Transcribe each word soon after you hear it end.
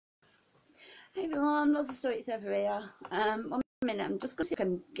Hey everyone, lots of stories over here. 1 minute, I'm just going to see if I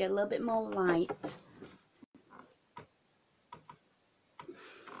can get a little bit more light.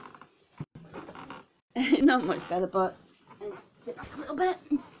 Not much better, but sit back a little bit.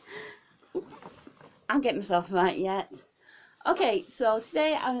 I'll get myself right yet. Okay, so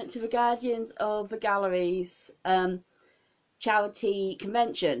today I went to the Guardians of the Galleries charity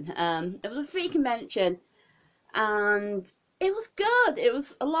convention. It was a free convention and it was good. It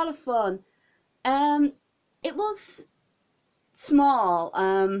was a lot of fun. It was small.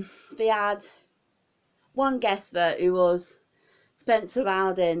 They had one guest there who was Spencer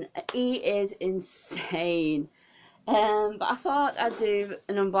Rowden. He is insane. But I thought I'd do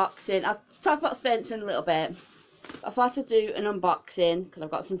an unboxing. I'll talk about Spencer in a little bit. I thought I'd do an unboxing because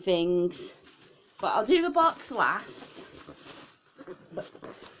I've got some things. But I'll do the box last.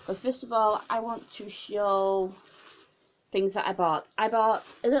 Because first of all, I want to show things that I bought. I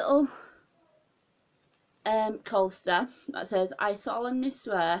bought a little coaster that says, "I solemnly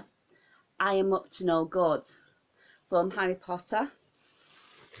swear I am up to no good," from Harry Potter.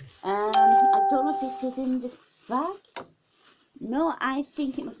 I don't know if it is in this bag. No, I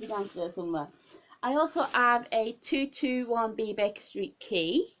think it must be downstairs somewhere. I also have a 221B Baker Street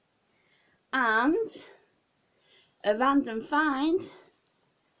key and a random find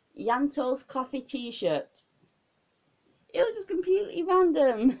Yanto's coffee t-shirt. It was just completely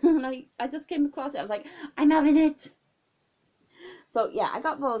random. I just came across it. I was like, I'm having it. So yeah, I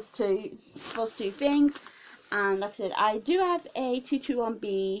got those two things. And like I said, I do have a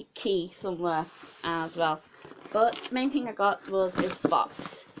 221B key somewhere as well. But the main thing I got was this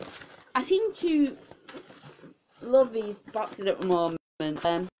box. I seem to love these boxes at the moment.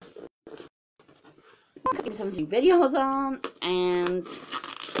 I'm getting some new videos on and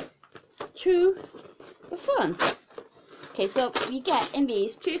to the fun. Okay, so you get in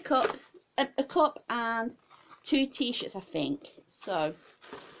these 2 cups, a cup and 2 t-shirts, I think. So,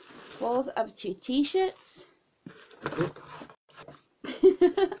 those are the 2 t-shirts.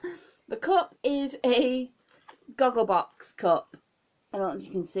 The cup is a Gogglebox cup. I don't know if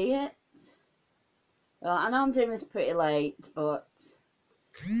you can see it. Well, I know I'm doing this pretty late, but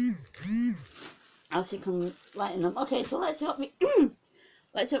I'll see if I can lighten them. Okay, so let's see what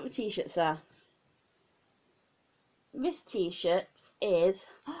the t-shirts are. This t-shirt is,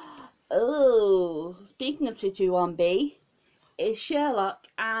 oh, speaking of 221B, is Sherlock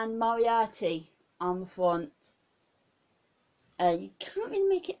and Moriarty on the front. You can't really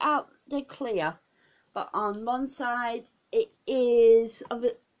make it out dead clear, but on one side it is,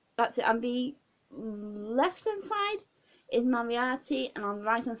 that's it, on the left hand side is Moriarty and on the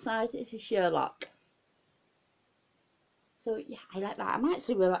right hand side is Sherlock. So yeah, I like that. I might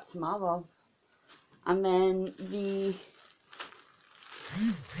actually wear that tomorrow. And then the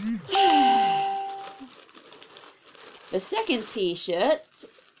second t-shirt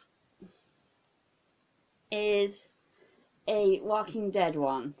is a Walking Dead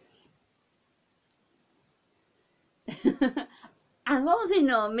one. And those who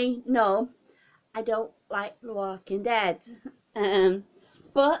know me know I don't like The Walking Dead.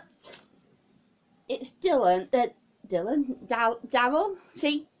 But it's Daryl.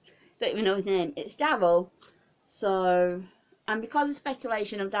 See? Don't even know his name. It's Daryl. So, and because of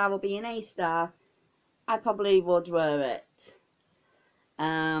speculation of Daryl being a star, I probably would wear it.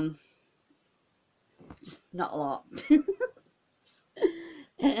 Just not a lot.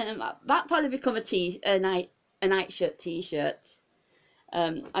 That probably become a nightshirt t-shirt.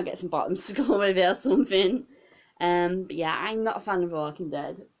 I'll get some bottoms to go with it or something. But yeah, I'm not a fan of Walking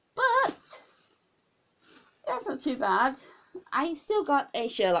Dead. But that's not too bad. I still got a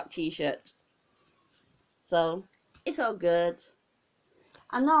Sherlock t-shirt, so it's all good.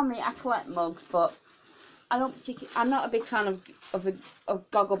 And normally I collect mugs, but I'm not a big fan of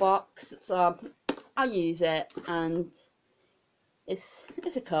Gogglebox, so I'll use it, and it's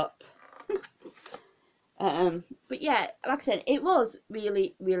a cup. But yeah, like I said, it was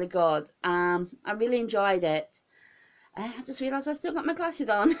really, really good. I really enjoyed it. I just realised I still got my glasses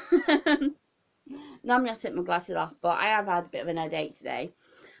on. Normally I take my glasses off, but I have had a bit of an headache today.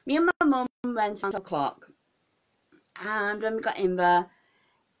 Me and my mum went at 12 o'clock, and when we got in there,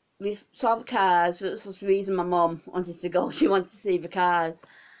 we saw the cars. That was the reason my mum wanted to go. She wanted to see the cars,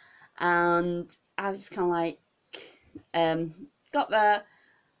 and I was just kind of like, got there,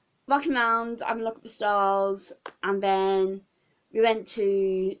 walking around, having a look at the stalls, and then we went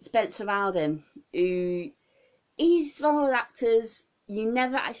to Spencer Rowden, who he's one of those actors. You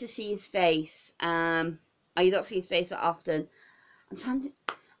never actually see his face, or you don't see his face that often. I'm trying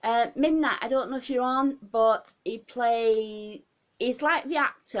to, Midnight, I don't know if you're on, but he's like the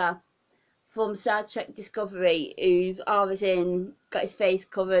actor from Star Trek Discovery, who's always got his face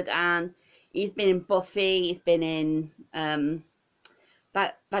covered, and he's been in Buffy, he's been in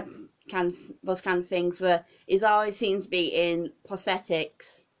that kind of, those kind of things where he always seems to be in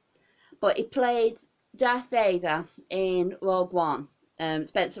prosthetics. But he played Darth Vader in Rogue One.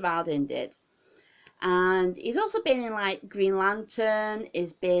 Spencer Hardin did. And he's also been in like Green Lantern,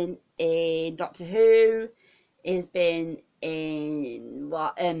 he's been in Doctor Who, he's been in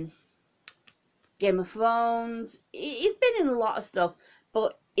Game of Thrones. He's been in a lot of stuff,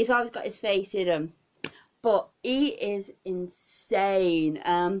 but he's always got his face in him. But he is insane.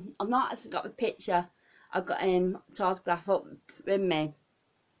 I've not actually got the picture. I've got him autograph up with me.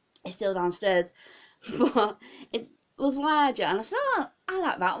 It's still downstairs. But it was larger. And I said, oh, I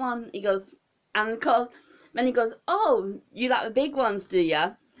like that one. He goes, and of course, then he goes, oh, you like the big ones, do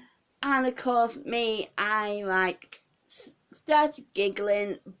you? And of course, I like started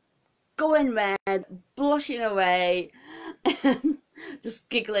giggling, going red, blushing away, just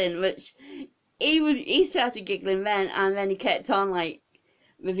giggling, which he started giggling then, and then he kept on like,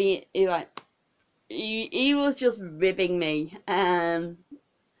 he was just ribbing me,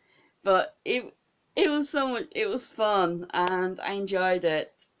 but it was so much, it was fun, and I enjoyed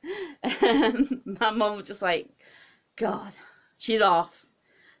it. My mum was just like, God, she's off,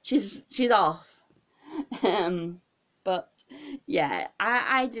 she's off. But yeah,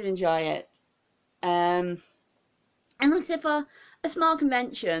 I did enjoy it. And like I said, for a small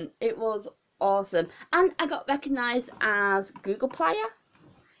convention, it was awesome. And I got recognised as Google Player.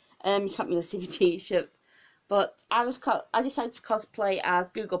 You can't really see the t-shirt, but I decided to cosplay as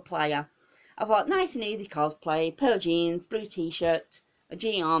Google Player. I thought, nice and easy cosplay, pair of jeans, blue t-shirt, a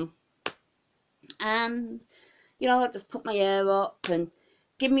G on, and you know, I just put my hair up and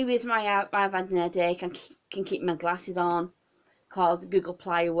give me reason why I've had an headache and can keep my glasses on, because Google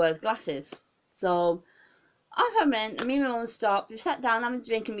Player wears glasses. So off I went, and me and my mum stopped, we sat down having a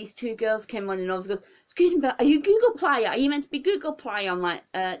drink, and these two girls came running over and goes, excuse me, but are you Google Player? Are you meant to be Google Player? I'm like,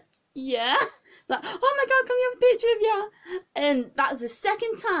 yeah. Like, oh my God, can we have a picture of you? And that's the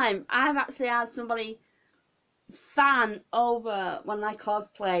second time I've actually had somebody fan over one of my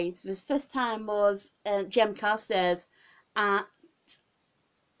cosplays. The first time was Jem Carstairs at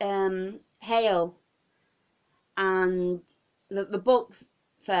Hale and the book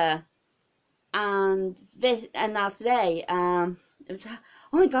fair, and now today it was,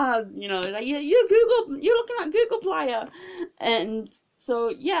 oh my God, you know, like you're looking at Google Player. And so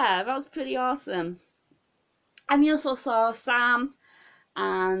yeah, that was pretty awesome. And we also saw Sam,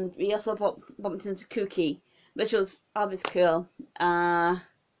 and we also bumped into Cookie, which was obviously cool. But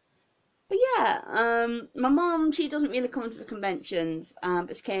yeah, my mom, she doesn't really come to the conventions,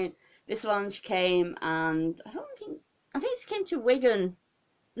 but she came, she came, and I think she came to Wigan.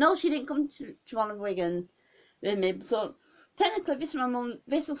 No, she didn't come to one of Wigan with me, so technically this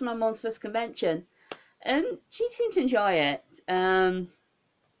was my mum's first convention, and she seemed to enjoy it. But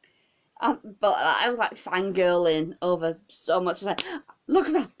I was like fangirling over so much. Like, look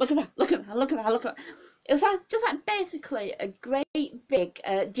at that, look at that, look at that, look at that, look at that. It was like, just like basically a great big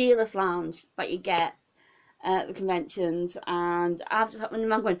dealer's lounge that you get at the conventions, and I'm just like,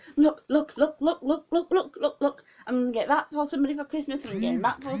 when I'm going, look, look, look, look, look, look, look, look, look. I'm gonna get that for somebody for Christmas, and I'm getting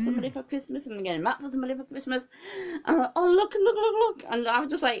that for somebody for Christmas, and I'm getting that for somebody for Christmas. And I'm like, oh look, look, look, look, and I was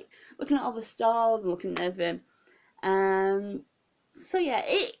just like looking at all the stalls and looking at everything. So yeah,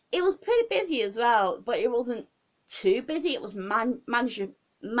 it was pretty busy as well, but it wasn't too busy. It was manageable.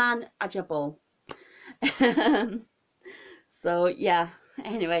 So yeah.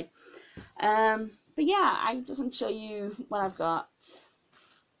 Anyway, but yeah, I just want to show you what I've got.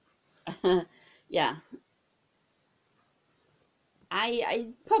 Yeah,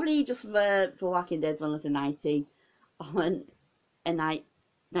 I probably just wear the Walking Dead one as a nightie on a night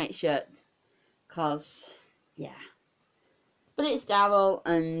shirt, cause yeah. But it's Daryl,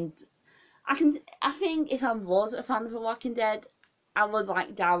 and I think if I was a fan of The Walking Dead, I would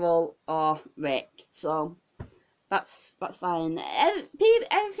like Daryl or Rick. So that's fine.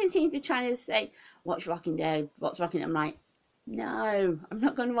 Everything seems to be trying to say, watch Walking Dead, watch Walking Dead. I'm like, no, I'm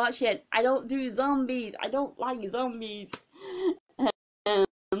not going to watch it. I don't do zombies. I don't like zombies. But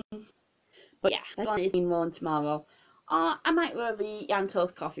yeah, that's one is one tomorrow. Or I might wear the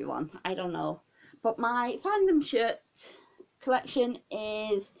Yantos coffee one. I don't know. But my fandom shirt collection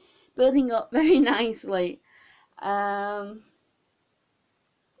is building up very nicely. So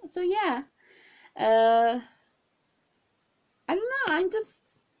yeah, I don't know,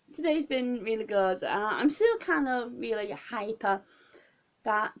 today's been really good. I'm still kind of really hyper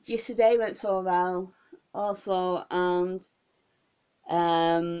that yesterday went so well also, and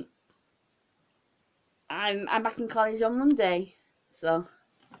I'm back in college on Monday, so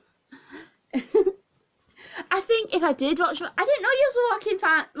I think if I did watch, I didn't know you was a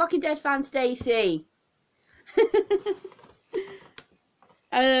Walking Dead fan, Stacey.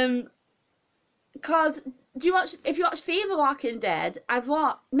 Because if you watch Fear the Walking Dead, I've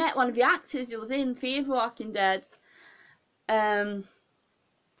met one of the actors who was in Fear the Walking Dead. But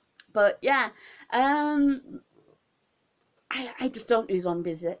yeah, I just don't do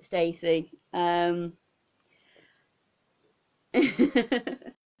zombies, Stacey.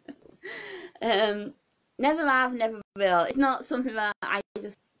 Never have, never will. It's not something that I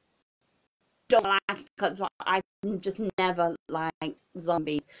just don't like because I just never liked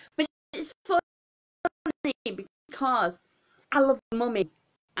zombies. But it's funny because I love Mummy,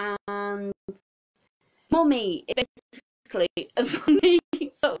 and Mummy is basically a zombie.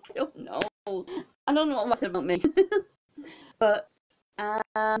 So I don't know. I don't know what's about me. But yeah,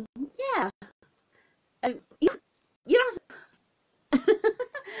 you know.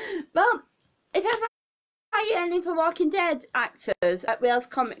 Well, if ever I hear any of the Walking Dead actors at Wales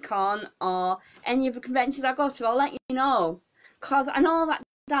Comic Con or any of the conventions I go to, I'll let you know. Because I know that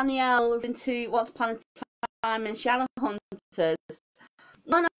Danielle's into Once Upon a Time and Shadowhunters.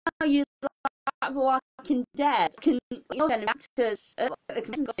 When I use The Walking Dead, I can actors at the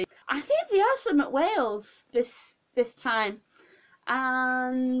convention. I think there are some at Wales this time.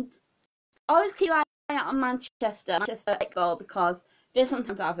 And always keep an eye out on Manchester Expo, because they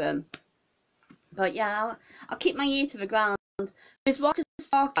sometimes have them. But yeah, I'll keep my ear to the ground. Miss Walker's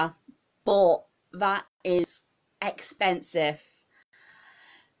Stalker, but that is expensive.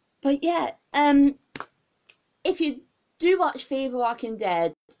 But yeah, if you do watch Fear the Walking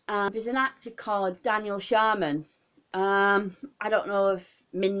Dead, there's an actor called Daniel Sherman. I don't know if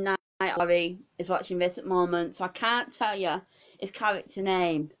Midnight Larry is watching this at the moment, so I can't tell you his character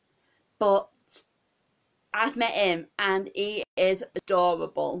name. But I've met him, and he is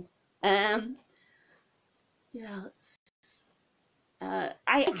adorable. Yeah, I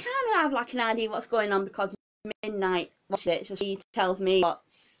kind of have like an idea what's going on because Midnight watches it, so she tells me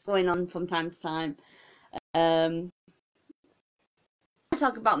what's going on from time to time. I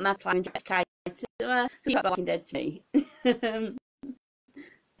talk about my planning to Kai to so about Walking Dead to me.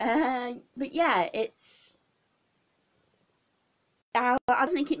 But yeah, it's I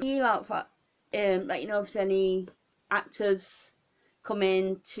don't think it knew out for like, you know, if there's any actors come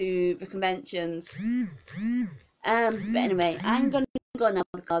in to the conventions. But anyway, I'm gonna go now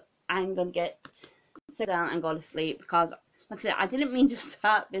because I'm gonna sit down and go to sleep, because like I said, I didn't mean to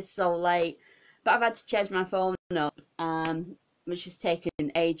start this so late, but I've had to charge my phone up, which has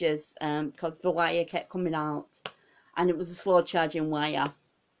taken ages, because the wire kept coming out and it was a slow charging wire.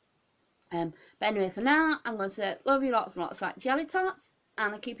 But anyway, for now, I'm going to say love you lots and lots like jelly tots,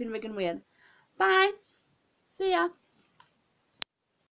 and I'll keep you rigging weird. Bye. See ya.